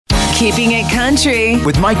Keeping It Country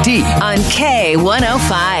with Mike D on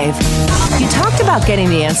K105. You talked about getting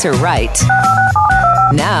the answer right.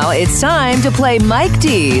 Now it's time to play Mike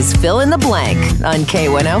D's Fill in the Blank on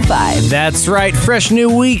K105. That's right. Fresh new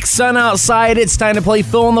week, sun outside. It's time to play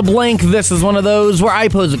Fill in the Blank. This is one of those where I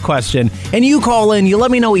pose a question and you call in. You let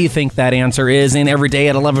me know what you think that answer is. And every day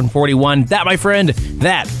at 11:41, that, my friend,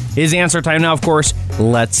 that is answer time. Now, of course,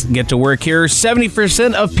 let's get to work here.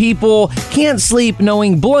 70% of people can't sleep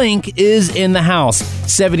knowing blank is in the house.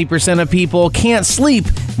 70% of people can't sleep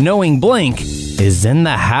knowing blank is in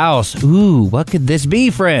the house. Ooh, what could this be,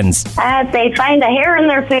 friends? They find a hair in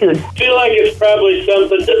their food. I feel like it's probably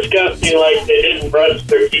something disgusting, like they didn't brush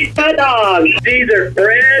their teeth. Hot dogs. Either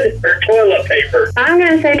bread or toilet paper. I'm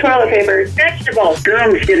going to say toilet paper. Vegetables.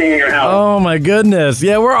 Germs getting in your house. Oh, my goodness.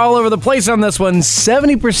 Yeah, we're all over the place on this one.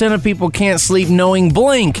 70% of people can't sleep knowing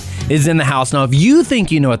blank is in the house. Now, if you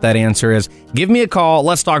think you know what that answer is, give me a call.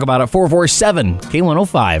 Let's talk about it.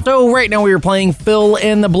 447-K105. So right now we are playing Fill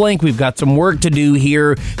in the Blank. We've got some work to do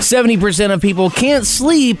here. 70% of people can't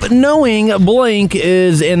sleep knowing blank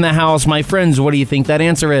is in the house. My friends, what do you think that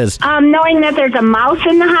answer is? Knowing that there's a mouse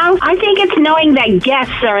in the house. I think it's knowing that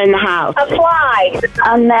guests are in the house. A fly.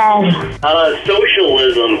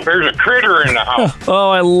 Socialism. There's a critter in the house.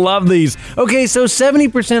 Oh, I love these. Okay, so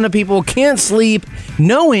 70% of people can't sleep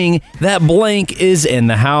knowing that blank is in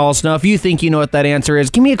the house. Now, if you think you know what that answer is,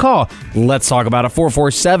 give me a call. Let's talk about it.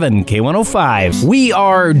 447-K105. We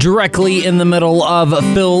are directly in the middle of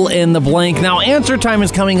Fill in the Blank. Now, answer time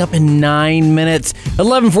is coming up in 9 minutes.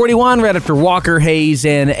 11:41, right after Walker, Hayes,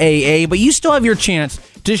 and AA. But you still have your chance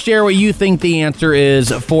to share what you think the answer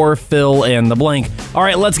is for Fill in the Blank. All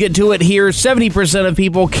right, let's get to it here. 70% of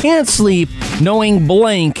people can't sleep knowing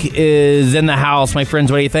blank is in the house. My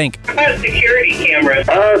friends, what do you think? Security cameras.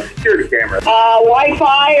 Security cameras.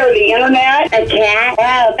 Wi-Fi or the internet. A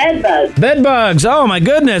cat. Bed bugs. Bed bugs. Oh, my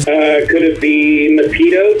goodness. Could it be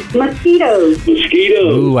mosquitoes? Mosquitoes.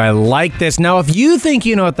 Ooh, I like this. Now, if you think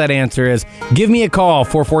you know what that answer is, give me a call.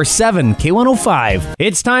 447-K105.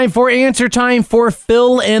 It's time for answer time for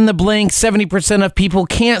Fill in the Blank. 70% of people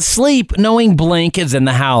can't sleep knowing blank is in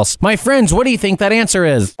the house. My friends, what do you think that answer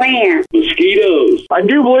is? Plants. Mosquitoes. I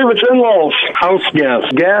do believe it's in-laws. House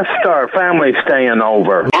guests. Guests or family staying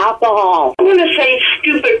over. Alcohol. I'm going to say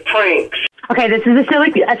stupid pranks. Okay, this is a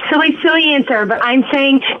silly answer, but I'm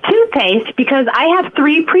saying toothpaste because I have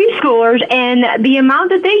 3 preschoolers and the amount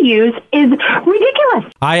that they use is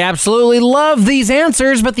ridiculous. I absolutely love these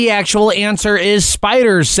answers, but the actual answer is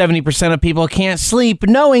spiders. 70% of people can't sleep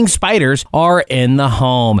knowing spiders are in the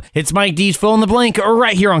home. It's Mike D's Fill in the Blank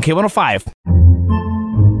right here on K105.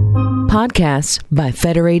 Podcasts by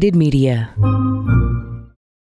Federated Media.